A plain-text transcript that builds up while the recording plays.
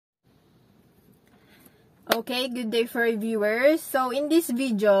Okay, good day for viewers. So in this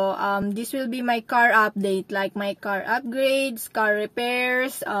video, this will be my car update, like my car upgrades, car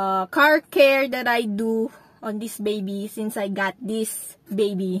repairs, car care that I do on this baby since I got this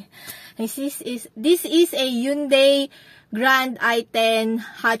baby. This is a Hyundai Grand i10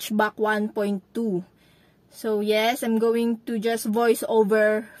 hatchback 1.2. So yes, I'm going to just voice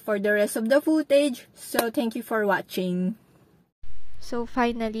over for the rest of the footage. So thank you for watching. So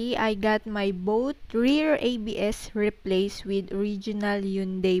finally, I got my both rear ABS replaced with original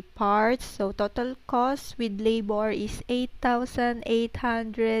Hyundai parts. So total cost with labor is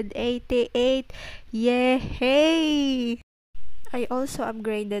 8,888. Yay! I also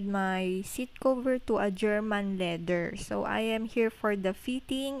upgraded my seat cover to a German leather. So I am here for the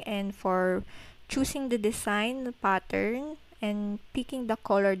fitting and for choosing the design, the pattern, and picking the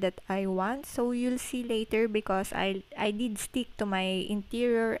color that I want. So you'll see later because I did stick to my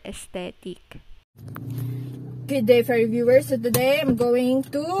interior aesthetic. Good day for viewers. So today I'm going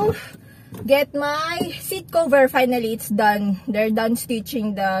to get my seat cover. Finally, it's done. They're done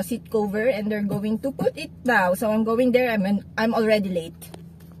stitching the seat cover and they're going to put it now. So I'm going there. I'm already late.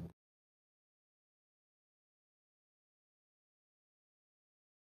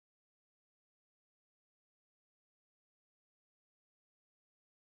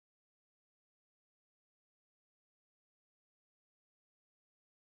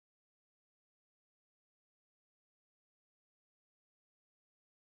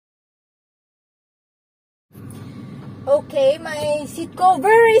 Okay, my seat cover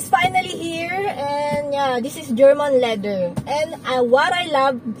is finally here, and yeah, this is German leather. And what I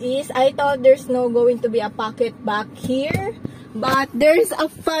love is I thought there's no going to be a pocket back here, but there's a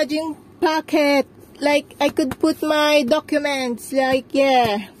fudging pocket. Like I could put my documents. Like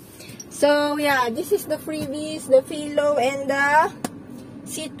yeah. So yeah, this is the freebies, the pillow, and the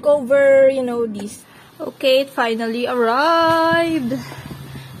seat cover. You know this. Okay, it finally arrived.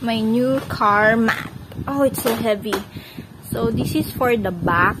 My new car mat. Oh, it's so heavy. So this is for the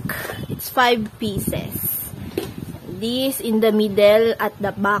back. It's 5 pieces. This in the middle at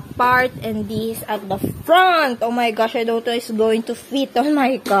the back part and this at the front. Oh my gosh, I don't know if it's going to fit on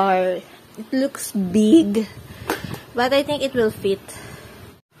my car. It looks big, but I think it will fit.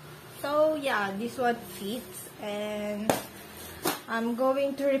 So yeah, this one fits, and I'm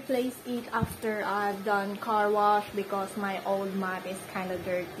going to replace it after I've done car wash because my old mat is kind of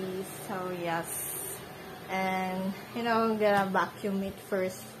dirty. So yes. And you know, I'm gonna vacuum it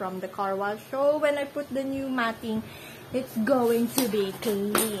first from the car wash, so when I put the new matting it's going to be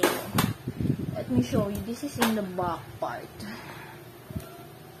clean. Let me show you. This is in the back part.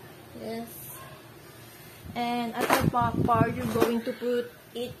 Yes, and at the back part you're going to put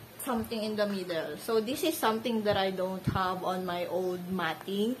it something in the middle. So this is something that I don't have on my old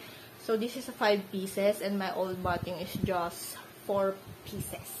matting. So this is a 5 pieces and my old matting is just 4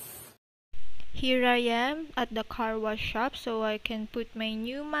 pieces. Here I am at the car wash shop so I can put my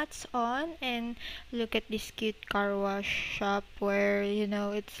new mats on and look at this cute car wash shop where, you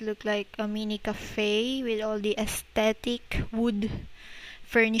know, it's look like a mini cafe with all the aesthetic wood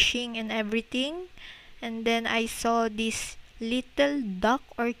furnishing and everything. And then I saw this little duck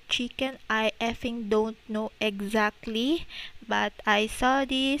or chicken. I effing don't know exactly, but I saw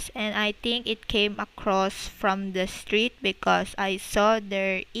this and I think it came across from the street because I saw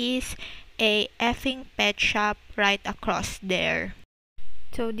there is a effing pet shop right across there.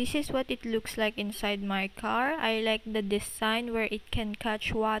 So this is what it looks like inside my car. I like the design where it can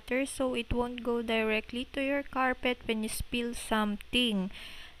catch water so it won't go directly to your carpet when you spill something.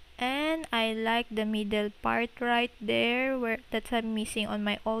 And I like the middle part right there where that's I'm missing on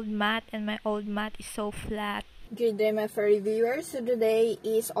my old mat, and my old mat is so flat. Good day my furry viewers. So today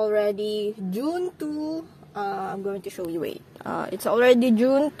is already June 2. I'm going to show you. Wait. It's already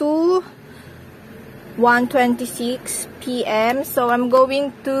June 2. 1:26 p.m. So I'm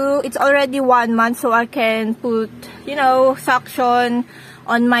going to, it's already 1 month, so I can put, you know, suction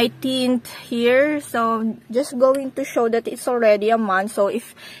on my tint here. So just going to show that it's already a month. So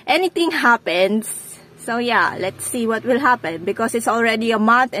if anything happens, so yeah, let's see what will happen because it's already a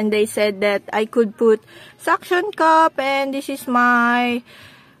month and they said that I could put suction cup, and this is my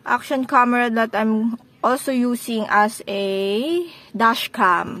action camera that I'm also using as a dash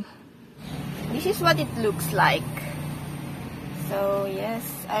cam. This is what it looks like. So yes,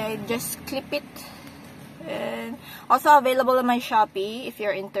 I just clip it. And also available on my Shopee if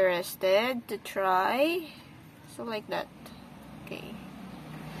you're interested to try. So like that. Okay.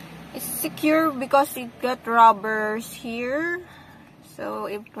 It's secure because it got rubbers here. So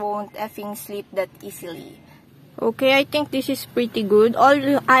it won't effing slip that easily. Okay, I think this is pretty good.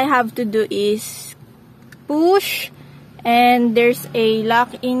 All I have to do is push, and there's a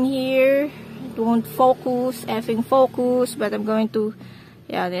lock in here. It won't focus, effing focus, but I'm going to,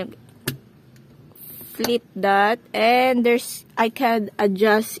 then flip that, and I can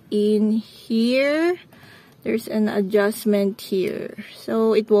adjust in here. There's an adjustment here,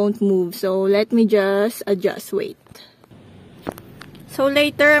 so it won't move. So let me just adjust, wait. So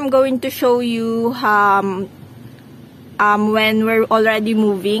later, I'm going to show you when we're already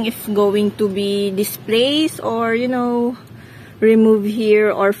moving, if going to be displaced or, remove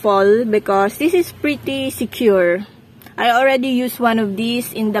here or fall, because this is pretty secure. I already used one of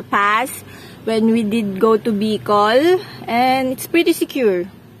these in the past when we did go to Bicol, and it's pretty secure.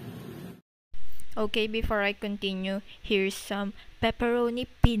 Okay, before I continue, here's some pepperoni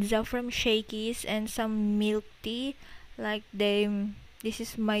pizza from Shakey's and some milk tea. Like this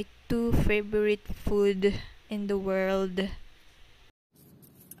is my 2 favorite food in the world.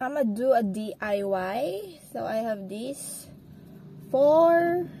 I'm gonna do a DIY. So I have this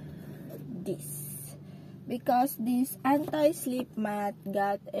for this. Because this anti-slip mat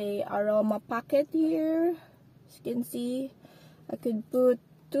got a aroma packet here. As you can see, I could put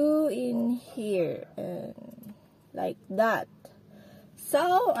 2 in here and like that.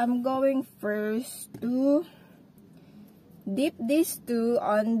 So I'm going first to dip these 2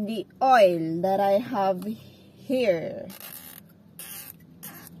 on the oil that I have here.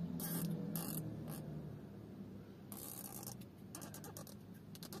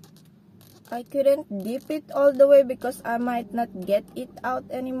 I couldn't dip it all the way because I might not get it out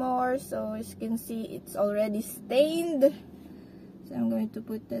anymore. So as you can see, it's already stained. So I'm going to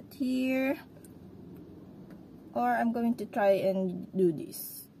put that here. Or I'm going to try and do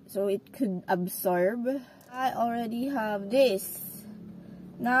this, so it could absorb. I already have this.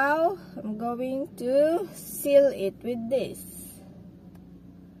 Now, I'm going to seal it with this.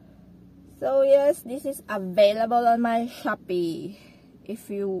 So yes, this is available on my Shopee if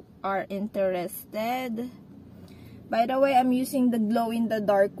you are interested. By the way, I'm using the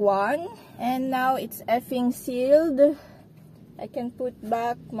glow-in-the-dark one. And now it's effing sealed. I can put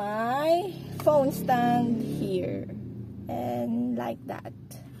back my phone stand here. And like that.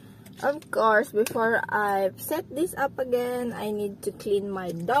 Of course, before I set this up again, I need to clean my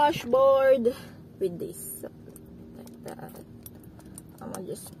dashboard with this. So, like that. I'm gonna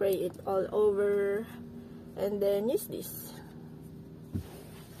just spray it all over and then use this.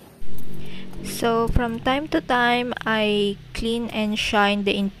 So from time to time, I clean and shine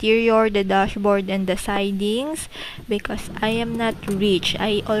the interior, the dashboard, and the sidings because I am not rich.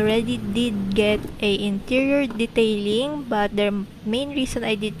 I already did get a interior detailing, but the main reason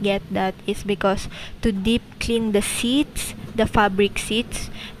I did get that is because to deep clean the seats, the fabric seats,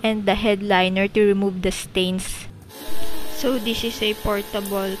 and the headliner to remove the stains. So this is a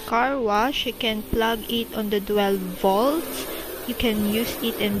portable car wash. You can plug it on the 12 volts. You can use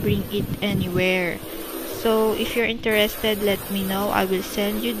it and bring it anywhere. So if you're interested, let me know. I will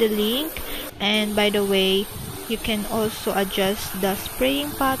send you the link. And by the way, you can also adjust the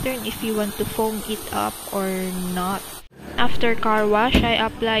spraying pattern if you want to foam it up or not. After car wash, I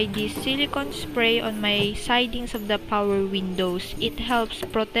apply this silicone spray on my sidings of the power windows. It helps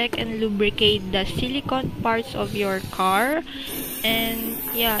protect and lubricate the silicone parts of your car. And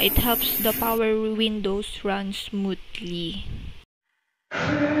yeah, it helps the power windows run smoothly.